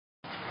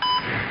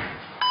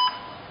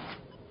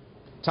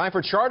Time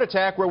for Chart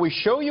Attack, where we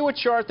show you a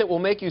chart that will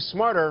make you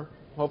smarter.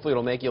 Hopefully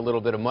it'll make you a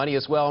little bit of money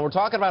as well. And we're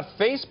talking about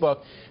Facebook.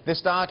 This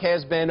stock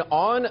has been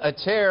on a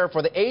tear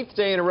for the 8th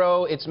day in a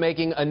row. It's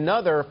making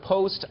another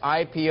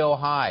post-IPO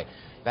high.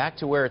 Back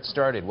to where it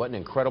started. What an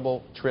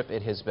incredible trip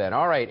it has been.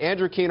 All right,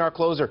 Andrew Keene, our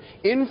closer,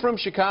 in from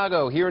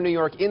Chicago, here in New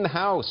York, in the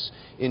house,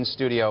 in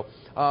studio.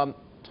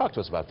 Talk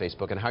to us about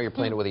Facebook and how you're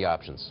playing it with the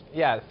options.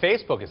 Yeah,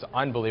 Facebook is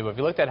unbelievable. If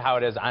you looked at how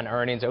it is on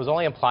earnings, it was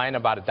only implying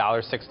about a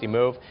 $1.60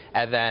 move,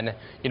 and then,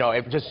 you know,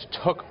 it just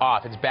took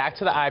off. It's back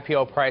to the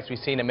IPO price. We've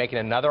seen it making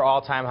another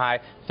all-time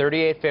high,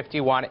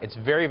 $38.51. It's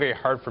very, very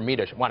hard for me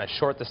to want to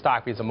short the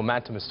stock because the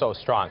momentum is so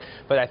strong.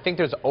 But I think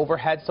there's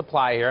overhead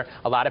supply here.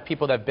 A lot of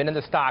people that have been in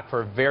the stock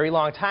for a very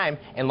long time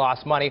and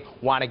lost money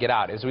want to get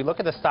out. As we look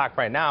at the stock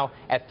right now,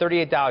 at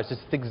 $38, it's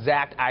the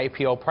exact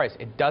IPO price.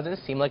 It doesn't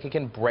seem like it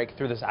can break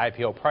through this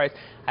IPO price.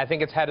 I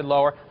think it's headed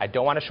lower. I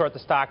don't want to short the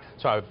stock,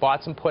 so I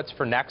bought some puts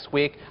for next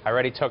week. I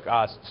already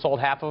sold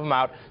half of them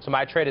out, so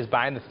my trade is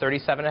buying the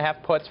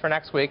 37.5 puts for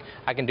next week.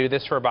 I can do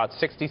this for about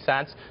 60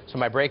 cents, so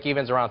my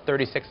break-even's around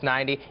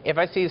 36.90. If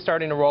I see it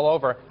starting to roll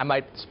over, I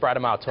might spread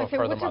them out to a further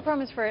month. What's your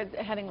promise for it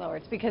heading lower?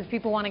 It's because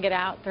people want to get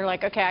out. They're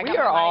like, okay, I got my money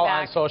back. We are all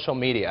on social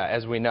media,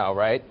 as we know,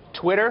 right?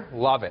 Twitter,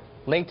 love it.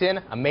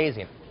 LinkedIn,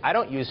 amazing. I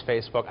don't use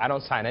Facebook. I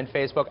don't sign in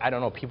Facebook. I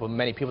don't know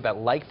many people that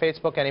like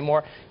Facebook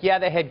anymore. Yeah,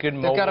 they had good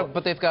mobile.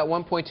 But they've got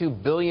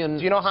 1.2 billion.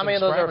 Do you know how many of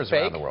those are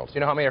fake? The world. Do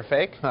you know how many are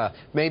fake?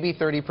 Maybe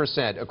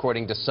 30%,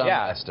 according to some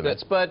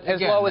estimates. But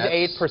as low as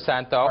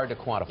 8%, though. Hard to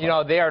quantify. You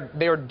know, they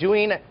are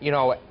doing. You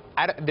know,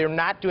 they're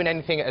not doing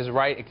anything as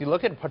right. If you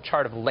look at a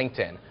chart of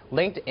LinkedIn,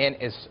 LinkedIn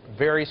is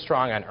very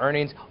strong on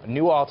earnings, a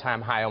new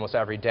all-time high almost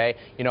every day.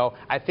 You know,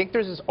 I think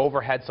there's this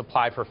overhead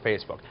supply for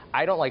Facebook.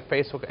 I don't like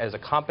Facebook as a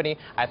company.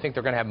 I think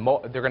they're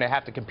going to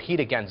have to compete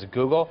against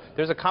Google.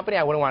 There's a company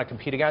I wouldn't want to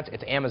compete against.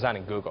 It's Amazon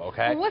and Google.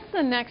 Okay. Well, what's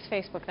the next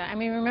Facebook then? I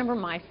mean, remember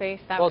MySpace?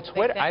 Well,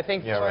 Twitter. I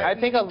think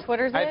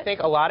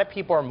a lot of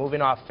people are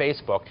moving off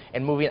Facebook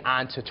and moving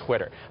on to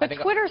Twitter. But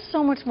Twitter's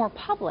so much more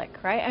public,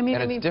 right? I mean,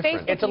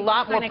 Facebook. It's a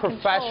lot more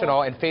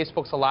professional, and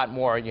Facebook's a lot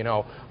more. You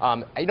know,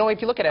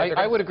 if you look at it,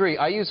 I would agree.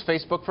 I use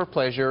Facebook for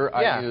pleasure.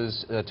 I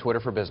use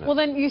Twitter for business. Well,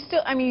 then you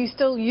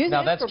still use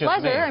it for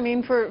pleasure. Me. I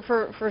mean,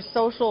 for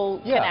social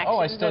connections. Oh,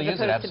 I still use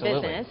it,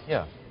 absolutely. Business.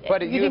 Yeah.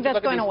 But you think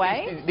that's going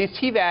away? These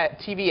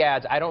TV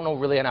ads, I don't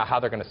really know how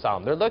they're going to sell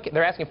them.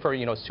 They're asking for,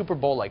 you know, Super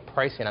Bowl like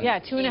pricing on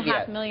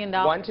 $2.5 million.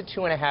 $1 to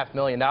 $2.5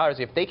 million.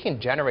 If they can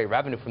generate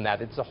revenue from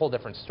that, it's a whole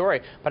different story.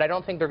 But I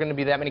don't think there are going to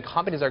be that many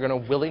companies that are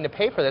going to willing to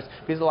pay for this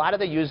because a lot of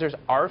the users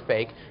are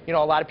fake. You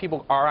know, a lot of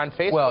people are on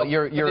Facebook. Well,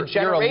 you're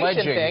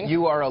alleging.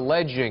 You are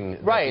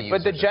alleging. Right,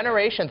 but the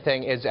generation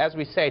thing is, as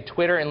we say,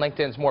 Twitter and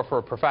LinkedIn is more for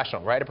a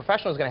professional, right? A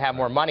professional is going to have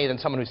more money than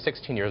someone who's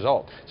 16 years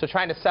old. So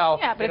trying to sell.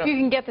 Yeah, but if you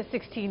can get the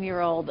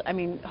 16-year-old, I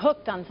mean,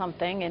 hooked on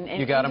something and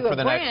you got them for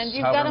the next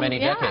however many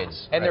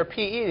decades. And their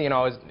PE, you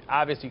know, is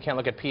obviously you can't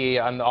look at PE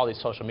on all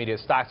these social media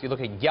stocks. You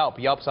look at Yelp.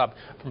 Yelp's up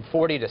from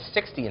 40 to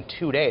 60 in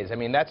 2 days. I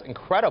mean, that's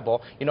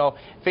incredible. You know,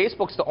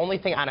 Facebook's the only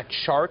thing on a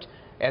chart.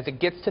 As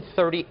it gets to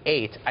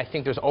 38, I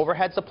think there's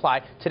overhead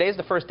supply. Today's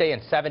the first day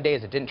in 7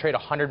 days it didn't trade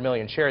 100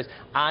 million shares.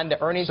 On the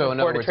earnings report, in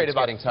other words, it's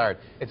getting tired.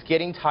 It's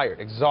getting tired,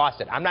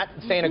 exhausted. I'm not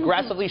saying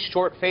aggressively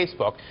short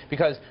Facebook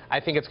because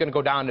I think it's going to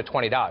go down to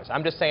 $20.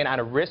 I'm just saying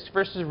on a risk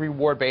versus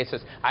reward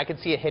basis, I could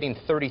see it hitting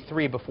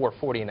 33 before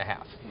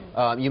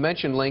 40.5. You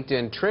mentioned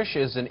LinkedIn. Trish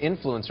is an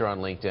influencer on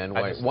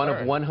LinkedIn, one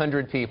of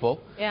 100 people.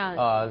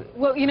 Yeah.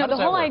 Well, you know, the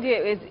whole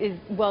idea is,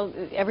 well,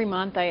 every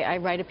month I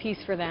write a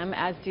piece for them,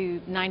 as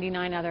do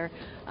 99 other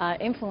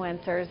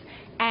influencers,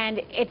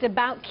 and it's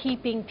about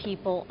keeping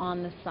people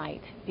on the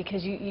site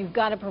because you've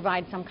got to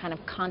provide some kind of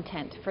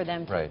content for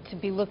them to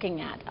be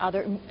looking at,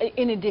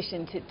 in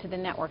addition to the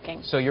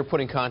networking. So you're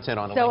putting content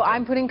on LinkedIn? So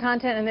I'm putting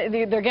content,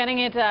 and they're getting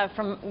it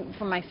from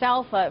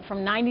myself,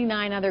 from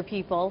 99 other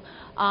people,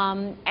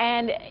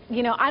 and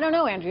you know, I don't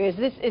know, Andrew, is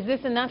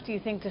this enough, do you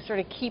think, to sort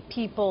of keep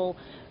people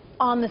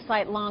on the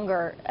site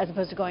longer as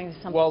opposed to going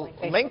to something like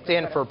Facebook? Well,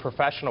 LinkedIn, for a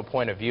professional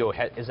point of view,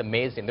 is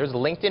amazing. There's a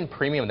LinkedIn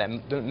Premium that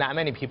not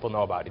many people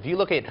know about. If you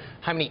look at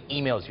how many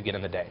emails you get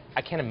in the day,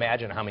 I can't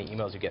imagine how many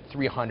emails you get,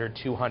 300,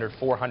 200,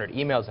 400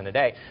 emails in a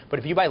day. But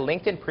if you buy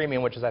LinkedIn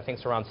Premium, which is I think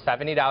is around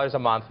 $70 a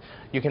month,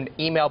 you can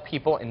email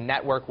people and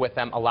network with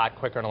them a lot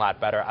quicker and a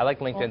lot better. I like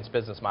LinkedIn's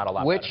business model a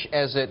lot better. Which,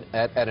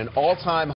 at an all-time